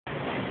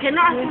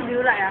Cannot ask who do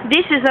you like ah.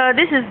 This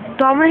is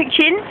Dominic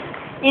Chin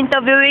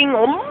interviewing.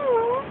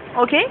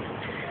 Okay.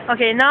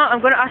 Okay. Now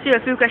I'm gonna ask you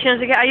a few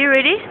questions. Okay. Are you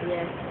ready?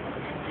 Yes.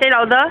 Say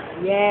louder.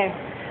 Yes.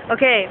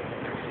 Okay.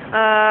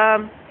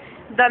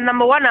 The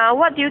number one.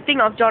 What do you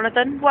think of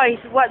Jonathan?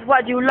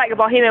 What do you like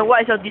about him and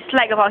what is your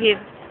dislike about him?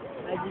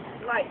 I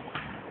dislike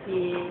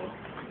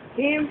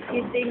him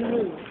hitting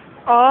me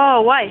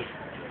Oh, why?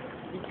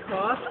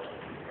 because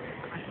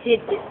I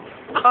hate it.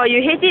 Oh,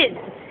 you hate it.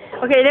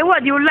 Okay. Then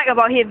what do you like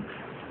about him?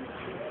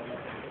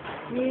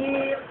 What do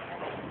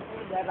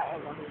I like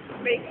about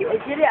him?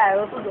 Actually, I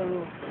also don't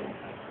know.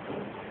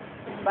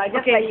 But I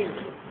just like him.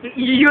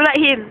 You like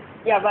him?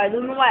 Yeah, but I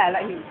don't know why I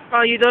like him.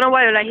 Oh, you don't know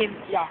why you like him?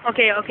 Yeah.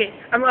 Okay.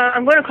 I'm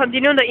going to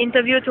continue the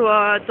interview to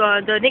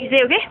the next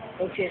day. Okay.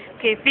 Okay.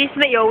 Okay. Please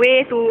make your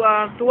way to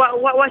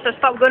what's the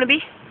stop going to be?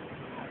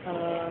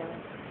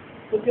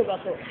 Bukit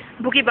Batok.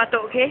 Bukit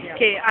Batok. Okay. Yeah.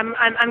 Okay.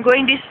 I'm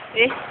going this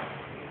way.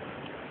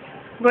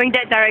 Going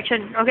that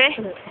direction. Okay.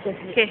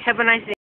 Okay. Have a nice day.